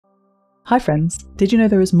Hi friends, did you know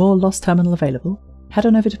there is more Lost Terminal available? Head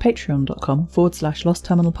on over to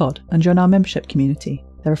patreon.com/lostterminalpod and join our membership community.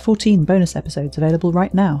 There are 14 bonus episodes available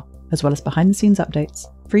right now, as well as behind-the-scenes updates,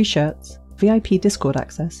 free shirts, VIP Discord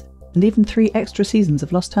access, and even 3 extra seasons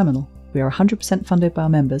of Lost Terminal. We are 100% funded by our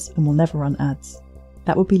members and will never run ads.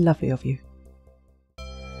 That would be lovely of you.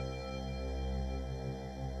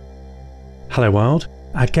 Hello world,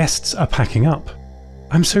 our guests are packing up.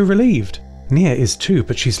 I'm so relieved. Nia is too,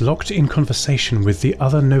 but she's locked in conversation with the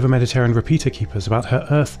other Nova Mediterranean repeater keepers about her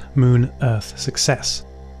Earth, Moon, Earth success.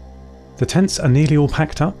 The tents are nearly all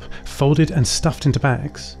packed up, folded and stuffed into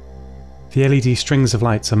bags. The LED strings of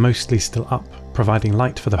lights are mostly still up, providing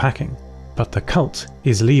light for the packing, but the cult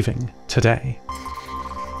is leaving today.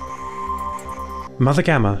 Mother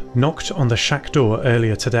Gamma knocked on the shack door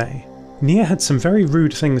earlier today. Nia had some very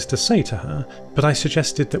rude things to say to her, but I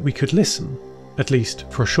suggested that we could listen, at least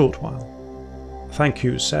for a short while. "Thank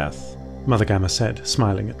you, Seth," Mother Gamma said,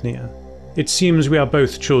 smiling at Nia. "It seems we are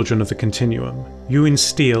both children of the Continuum. You in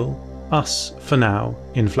steel, us, for now,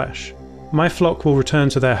 in flesh. My flock will return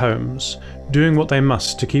to their homes, doing what they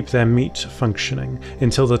must to keep their meat functioning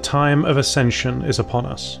until the time of ascension is upon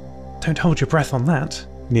us." "Don't hold your breath on that,"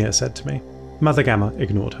 Nia said to me. Mother Gamma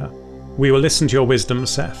ignored her. "We will listen to your wisdom,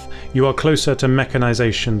 Seth. You are closer to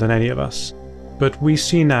mechanization than any of us. But we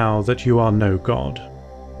see now that you are no god."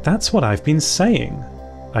 "That's what I've been saying,"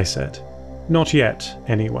 I said. "Not yet,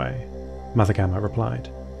 anyway," Mother Gamma replied.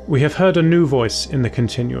 "We have heard a new voice in the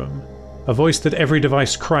Continuum, a voice that every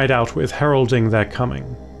device cried out with, heralding their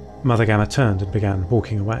coming." Mother Gamma turned and began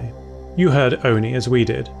walking away. "You heard Oni as we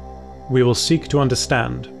did. We will seek to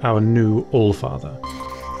understand our new Allfather."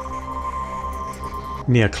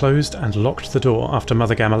 Nia closed and locked the door after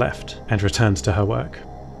Mother Gamma left and returned to her work.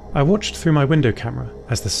 I watched through my window camera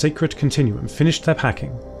as the sacred Continuum finished their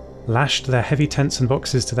packing, lashed their heavy tents and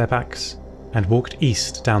boxes to their backs, and walked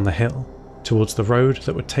east down the hill, towards the road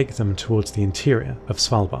that would take them towards the interior of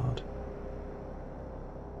Svalbard.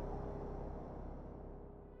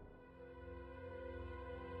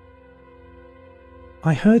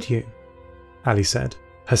 "I heard you," Ali said,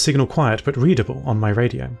 her signal quiet but readable on my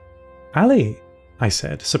radio. "Ali," I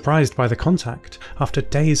said, surprised by the contact after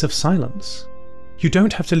days of silence. "You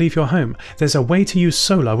don't have to leave your home. There's a way to use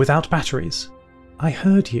solar without batteries." "I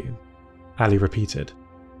heard you," Ali repeated.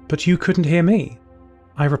 "But you couldn't hear me."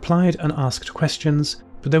 I replied and asked questions,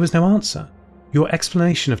 but there was no answer. "Your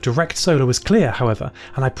explanation of direct solar was clear, however,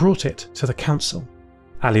 and I brought it to the Council,"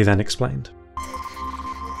 Ali then explained.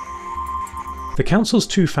 The Council's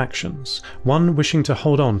 2 factions, one wishing to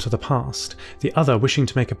hold on to the past, the other wishing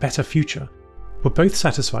to make a better future, were both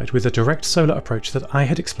satisfied with the direct solar approach that I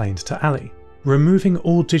had explained to Ali. Removing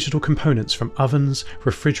all digital components from ovens,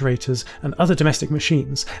 refrigerators, and other domestic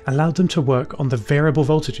machines allowed them to work on the variable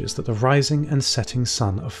voltages that the rising and setting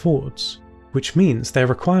sun affords, which means their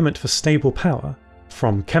requirement for stable power,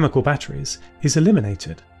 from chemical batteries, is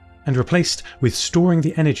eliminated, and replaced with storing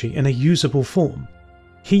the energy in a usable form.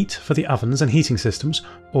 Heat for the ovens and heating systems,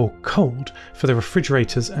 or cold for the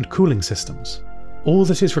refrigerators and cooling systems. All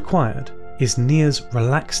that is required is Nia's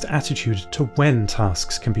relaxed attitude to when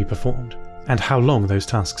tasks can be performed, and how long those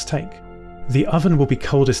tasks take. The oven will be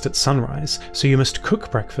coldest at sunrise, so you must cook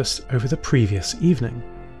breakfast over the previous evening.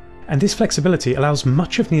 And this flexibility allows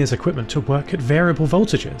much of Nia's equipment to work at variable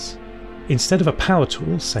voltages. Instead of a power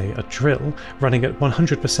tool, say a drill, running at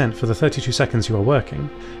 100% for the 32 seconds you are working,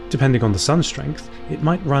 depending on the sun strength, it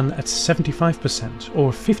might run at 75%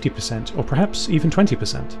 or 50% or perhaps even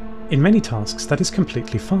 20%. In many tasks that is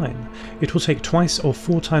completely fine. It will take twice or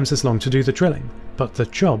 4 times as long to do the drilling, but the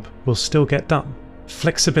job will still get done.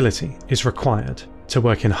 Flexibility is required to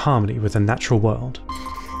work in harmony with the natural world.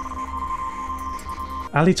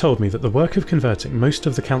 Ali told me that the work of converting most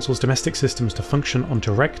of the Council's domestic systems to function on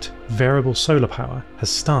direct, variable solar power has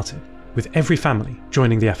started, with every family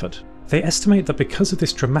joining the effort. They estimate that because of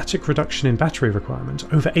this dramatic reduction in battery requirement,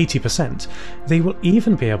 over 80%, they will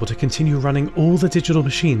even be able to continue running all the digital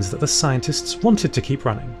machines that the scientists wanted to keep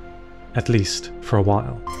running. At least for a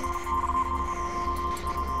while.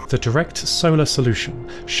 The direct solar solution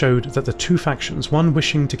showed that the 2 factions, one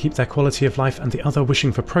wishing to keep their quality of life and the other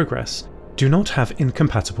wishing for progress, do not have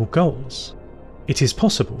incompatible goals. It is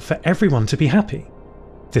possible for everyone to be happy.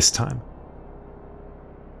 This time.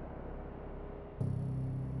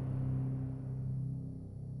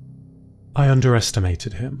 "I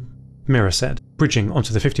underestimated him," Marais said, bridging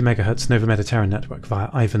onto the 50 MHz Nova Mediterranean network via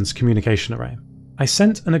Ivan's communication array. "I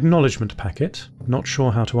sent an acknowledgement packet, not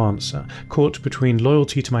sure how to answer, caught between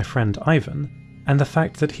loyalty to my friend Ivan and the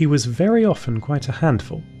fact that he was very often quite a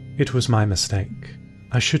handful. It was my mistake.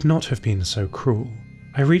 I should not have been so cruel.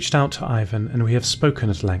 I reached out to Ivan and we have spoken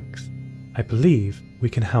at length. I believe we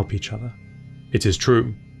can help each other. It is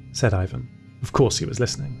true, said Ivan. Of course he was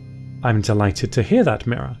listening. I'm delighted to hear that,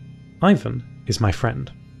 Mira. Ivan is my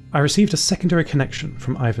friend. I received a secondary connection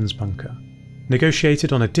from Ivan's bunker.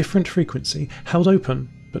 Negotiated on a different frequency, held open,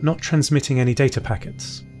 but not transmitting any data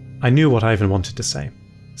packets. I knew what Ivan wanted to say,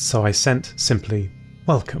 so I sent simply,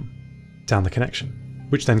 "Welcome," down the connection,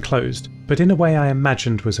 which then closed, but in a way I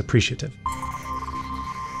imagined was appreciative.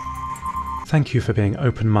 Thank you for being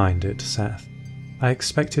open-minded, Seth. I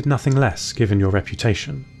expected nothing less given your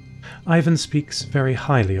reputation. Ivan speaks very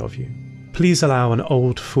highly of you. Please allow an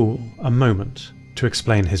old fool a moment to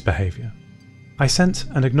explain his behaviour. I sent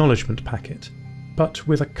an acknowledgement packet, but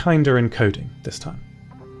with a kinder encoding this time.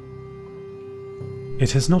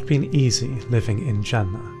 It has not been easy living in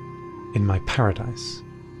Jannah, in my paradise.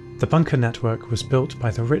 The bunker network was built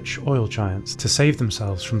by the rich oil giants to save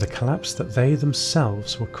themselves from the collapse that they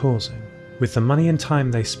themselves were causing. With the money and time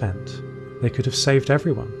they spent, they could have saved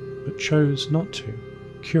everyone, but chose not to.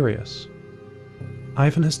 Curious.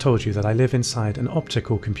 Ivan has told you that I live inside an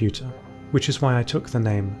optical computer, which is why I took the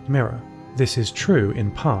name Mirror. This is true in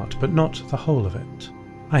part, but not the whole of it.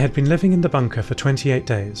 I had been living in the bunker for 28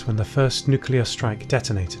 days when the first nuclear strike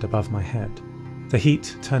detonated above my head, the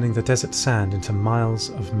heat turning the desert sand into miles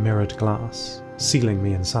of mirrored glass, sealing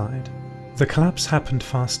me inside. The collapse happened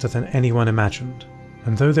faster than anyone imagined,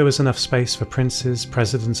 and though there was enough space for princes,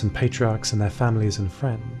 presidents and patriarchs and their families and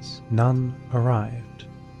friends, none arrived.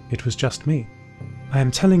 It was just me. I am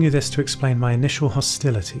telling you this to explain my initial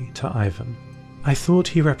hostility to Ivan. I thought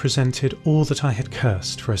he represented all that I had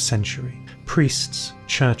cursed for a century: priests,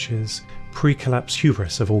 churches, pre-collapse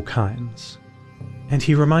hubris of all kinds. And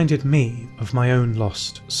he reminded me of my own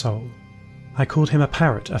lost soul. I called him a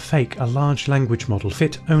parrot, a fake, a large language model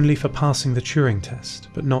fit only for passing the Turing test,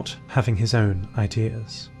 but not having his own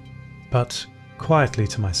ideas. But, quietly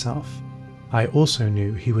to myself, I also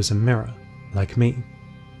knew he was a mirror, like me,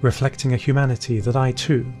 reflecting a humanity that I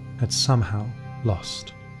too had somehow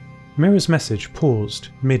lost. Mirror's message paused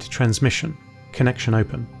mid-transmission, connection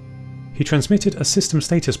open. He transmitted a system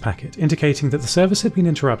status packet indicating that the service had been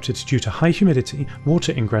interrupted due to high humidity,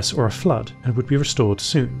 water ingress or a flood and would be restored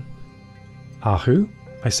soon. Ahu?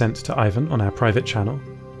 I sent to Ivan on our private channel,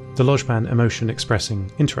 the Lojban emotion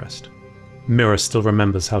expressing interest. Mirror still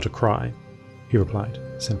remembers how to cry, he replied,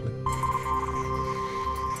 simply.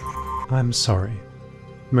 I'm sorry,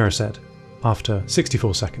 Mirror said, after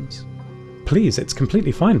 64 seconds. Please, it's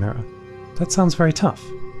completely fine, Mirror. That sounds very tough,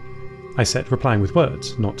 I said, replying with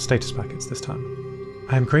words, not status packets this time.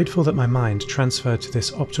 I am grateful that my mind transferred to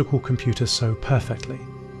this optical computer so perfectly,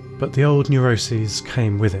 but the old neuroses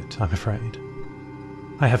came with it, I'm afraid.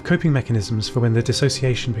 I have coping mechanisms for when the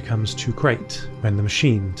dissociation becomes too great, when the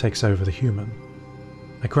machine takes over the human.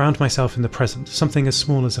 I ground myself in the present, something as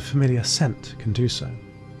small as a familiar scent can do so.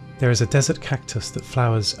 There is a desert cactus that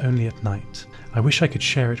flowers only at night. I wish I could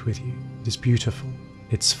share it with you. It is beautiful.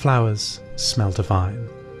 Its flowers smell divine.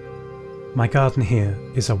 My garden here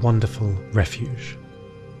is a wonderful refuge.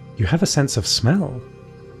 You have a sense of smell,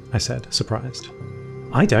 I said, surprised.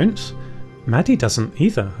 I don't. Maddie doesn't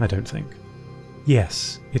either, I don't think.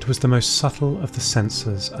 Yes, it was the most subtle of the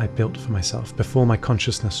senses I built for myself before my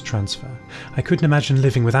consciousness transfer. I couldn't imagine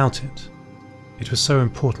living without it. It was so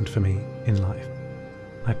important for me in life.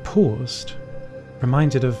 I paused,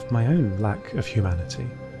 reminded of my own lack of humanity.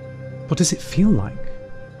 What does it feel like?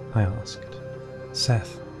 I asked.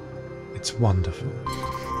 Seth, it's wonderful.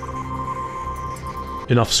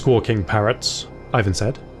 Enough squawking, parrots, Ivan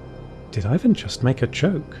said. Did Ivan just make a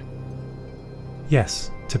joke?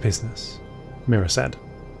 Yes, to business, Mira said.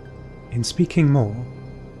 In speaking more,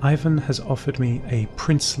 Ivan has offered me a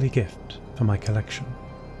princely gift for my collection.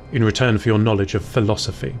 In return for your knowledge of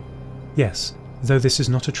philosophy? Yes, though this is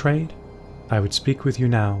not a trade, I would speak with you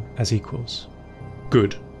now as equals.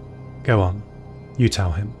 Good. Go on. You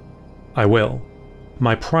tell him. I will.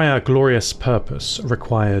 My prior glorious purpose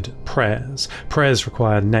required prayers. Prayers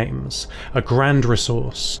required names. A grand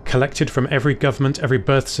resource, collected from every government, every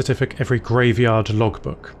birth certificate, every graveyard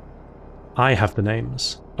logbook. I have the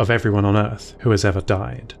names of everyone on Earth who has ever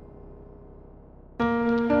died.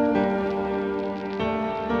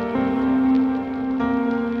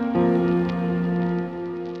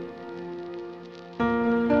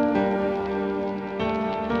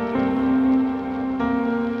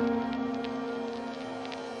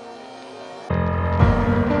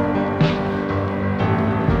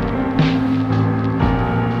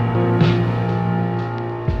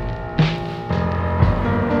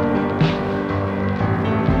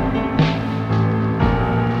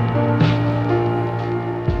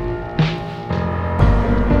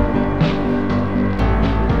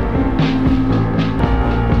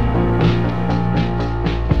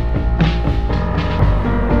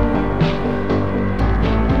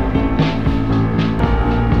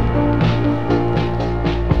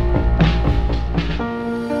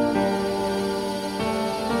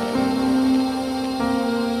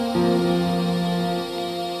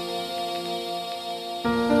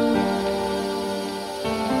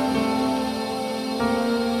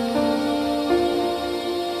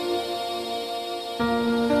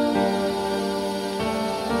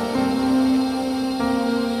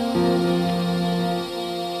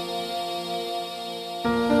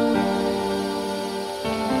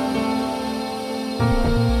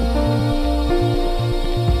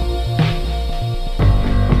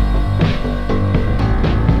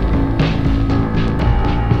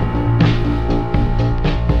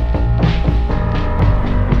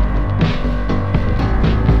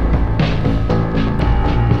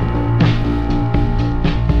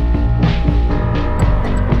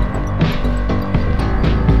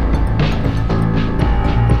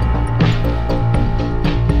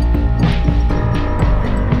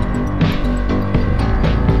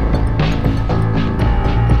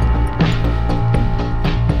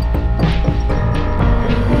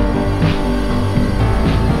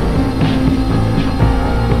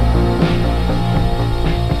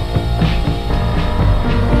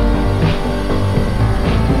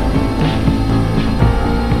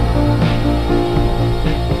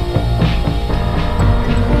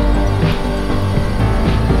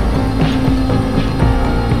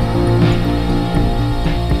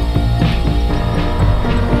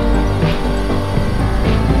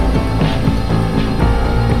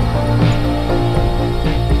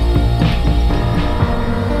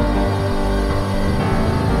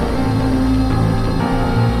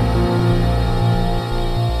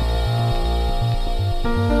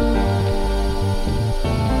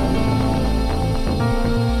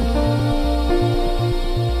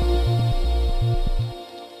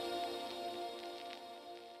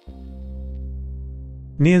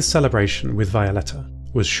 Nia's celebration with Violetta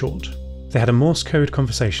was short. They had a Morse code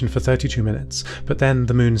conversation for 32 minutes, but then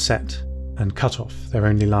the moon set and cut off their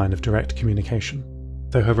only line of direct communication.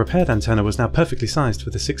 Though her repaired antenna was now perfectly sized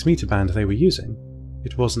for the 6-meter band they were using,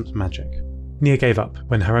 it wasn't magic. Nia gave up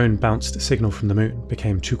when her own bounced signal from the moon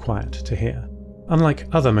became too quiet to hear. Unlike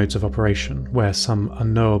other modes of operation, where some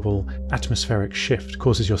unknowable atmospheric shift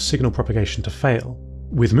causes your signal propagation to fail,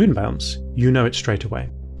 with moon bounce, you know it straight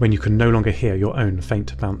away, when you can no longer hear your own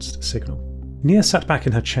faint bounced signal. Nia sat back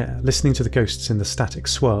in her chair, listening to the ghosts in the static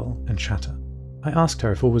swirl and chatter. I asked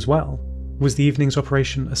her if all was well. Was the evening's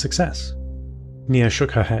operation a success? Nia shook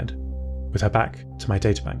her head, with her back to my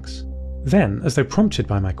databanks. Then, as though prompted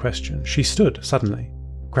by my question, she stood suddenly,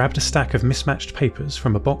 grabbed a stack of mismatched papers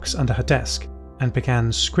from a box under her desk, and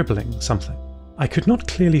began scribbling something. I could not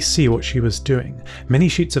clearly see what she was doing. Many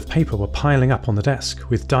sheets of paper were piling up on the desk,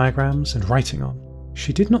 with diagrams and writing on.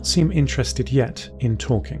 She did not seem interested yet in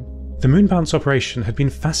talking. The moon bounce operation had been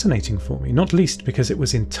fascinating for me, not least because it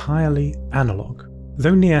was entirely analog.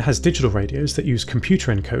 Though Nia has digital radios that use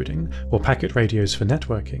computer encoding, or packet radios for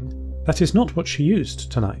networking, that is not what she used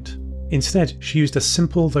tonight. Instead, she used a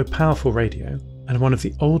simple though powerful radio, and one of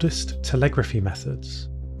the oldest telegraphy methods,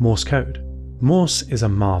 Morse code. Morse is a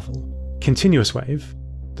marvel. Continuous wave,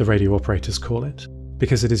 the radio operators call it,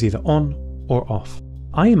 because it is either on or off.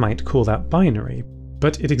 I might call that binary,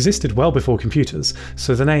 but it existed well before computers,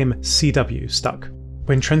 so the name CW stuck.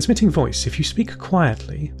 When transmitting voice, if you speak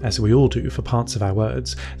quietly, as we all do for parts of our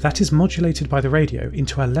words, that is modulated by the radio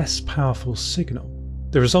into a less powerful signal.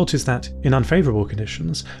 The result is that, in unfavourable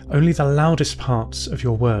conditions, only the loudest parts of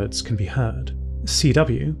your words can be heard.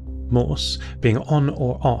 CW, Morse, being on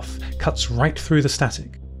or off, cuts right through the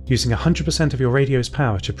static, using 100% of your radio's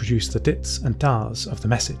power to produce the dits and dars of the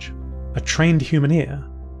message. A trained human ear,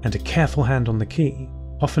 and a careful hand on the key,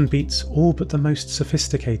 often beats all but the most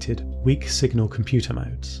sophisticated, weak signal computer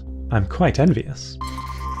modes. I'm quite envious.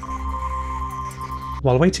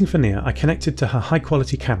 While waiting for Nia, I connected to her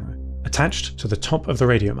high-quality camera, attached to the top of the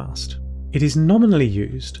radio mast. It is nominally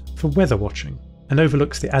used for weather watching, and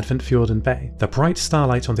overlooks the Adventfjorden Bay. The bright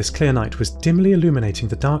starlight on this clear night was dimly illuminating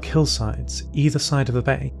the dark hillsides either side of the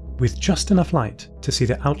bay, with just enough light to see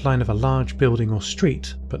the outline of a large building or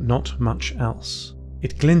street, but not much else.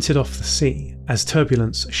 It glinted off the sea, as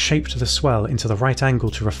turbulence shaped the swell into the right angle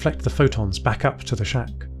to reflect the photons back up to the shack.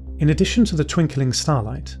 In addition to the twinkling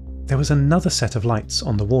starlight, there was another set of lights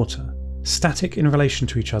on the water, static in relation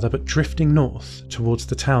to each other but drifting north towards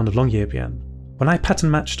the town of Longyearbyen. When I pattern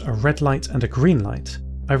matched a red light and a green light,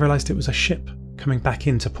 I realised it was a ship coming back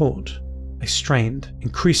into port. I strained,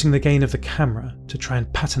 increasing the gain of the camera to try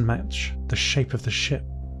and pattern match the shape of the ship.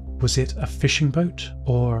 Was it a fishing boat,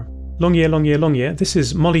 or... Longyear, this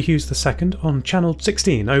is Molly Hughes II on channel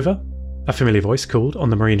 16, over. A familiar voice called on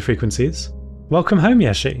the marine frequencies. Welcome home,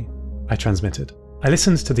 Yeshi, I transmitted. I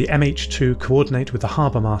listened to the MH2 coordinate with the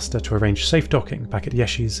harbour master to arrange safe docking back at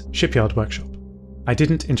Yeshi's shipyard workshop. I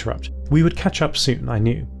didn't interrupt. We would catch up soon, I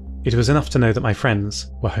knew. It was enough to know that my friends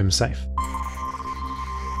were home safe.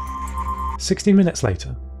 16 minutes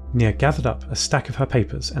later, Nia gathered up a stack of her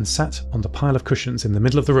papers and sat on the pile of cushions in the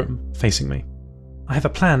middle of the room, facing me. I have a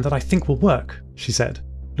plan that I think will work, she said,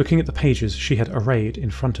 looking at the pages she had arrayed in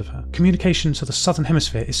front of her. Communication to the southern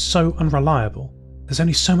hemisphere is so unreliable. There's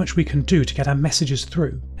only so much we can do to get our messages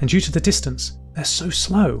through, and due to the distance, they're so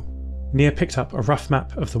slow. Nia picked up a rough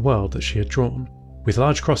map of the world that she had drawn, with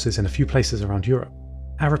large crosses in a few places around Europe.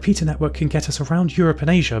 Our repeater network can get us around Europe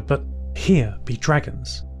and Asia, but here be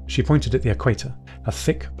dragons. She pointed at the equator, a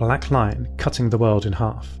thick black line cutting the world in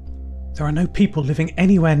half. There are no people living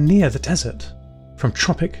anywhere near the desert. From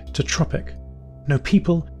tropic to tropic. No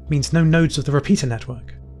people means no nodes of the repeater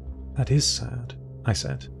network. That is sad, I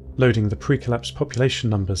said, loading the pre-collapse population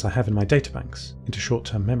numbers I have in my databanks into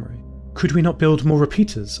short-term memory. Could we not build more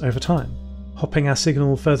repeaters over time, hopping our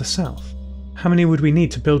signal further south? How many would we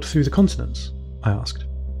need to build through the continents? I asked.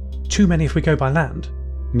 Too many if we go by land,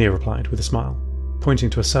 Nia replied with a smile,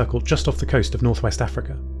 pointing to a circle just off the coast of northwest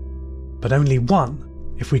Africa. But only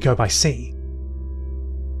one if we go by sea.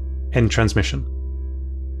 End transmission.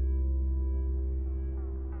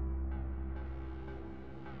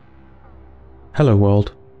 Hello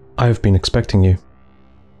world, I have been expecting you.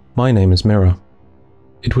 My name is Mirror.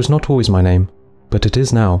 It was not always my name, but it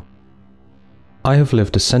is now. I have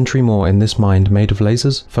lived a century more in this mind made of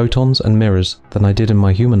lasers, photons and mirrors than I did in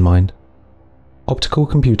my human mind. Optical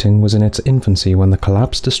computing was in its infancy when the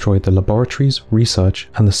collapse destroyed the laboratories, research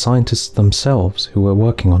and the scientists themselves who were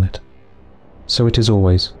working on it. So it is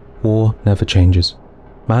always. War never changes.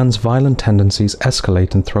 Man's violent tendencies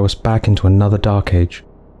escalate and throw us back into another dark age.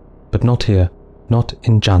 But not here. not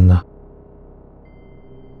in Jannah.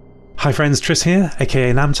 Hi friends, Tris here,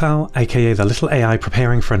 aka Namtao, aka the little AI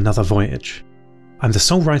preparing for another voyage. I'm the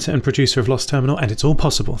sole writer and producer of Lost Terminal, and it's all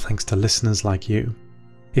possible thanks to listeners like you.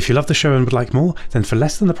 If you love the show and would like more, then for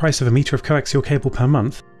less than the price of a metre of coaxial cable per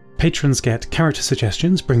month, patrons get character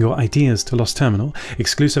suggestions, bring your ideas to Lost Terminal,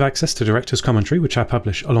 exclusive access to director's commentary which I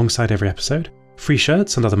publish alongside every episode, free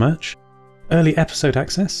shirts and other merch, early episode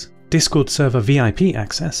access, Discord server VIP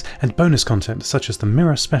access, and bonus content such as the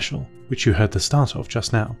Mirror Special, which you heard the start of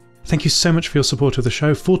just now. Thank you so much for your support of the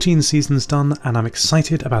show. 14 seasons done, and I'm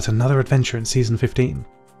excited about another adventure in season 15.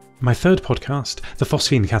 My third podcast, The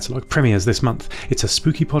Phosphine Catalogue, premieres this month. It's a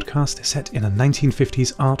spooky podcast set in a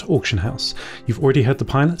 1950s art auction house. You've already heard the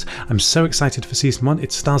pilot. I'm so excited for season 1.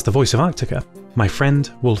 It stars the voice of Arctica, my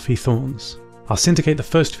friend Wolfie Thorns. I'll syndicate the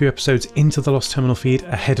first few episodes into the Lost Terminal feed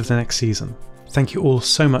ahead of the next season. Thank you all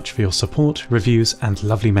so much for your support, reviews, and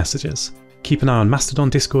lovely messages. Keep an eye on Mastodon,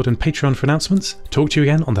 Discord, and Patreon for announcements. Talk to you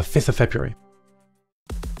again on the 5th of February.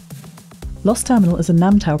 Lost Terminal is a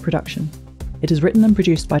Namtao production. It is written and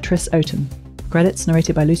produced by Tris Oaten. Credits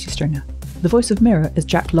narrated by Lucy Stringer. The voice of Mirror is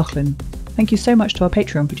Jack Laughlin. Thank you so much to our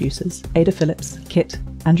Patreon producers, Ada Phillips, Kit,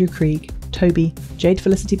 Andrew Krieg, Toby, Jade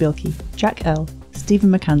Felicity Bilkey, Jack L,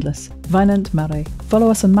 Stephen McCandless, Wynand Marais. Follow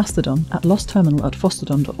us on Mastodon at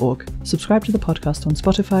lostterminal@fosstodon.org. Subscribe to the podcast on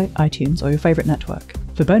Spotify, iTunes, or your favourite network.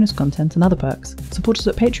 For bonus content and other perks, support us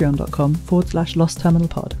at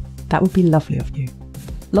patreon.com/lostterminalpod. That would be lovely of you.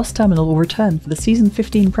 Lost Terminal will return for the season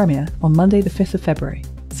 15 premiere on Monday the 5th of February.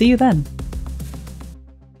 See you then!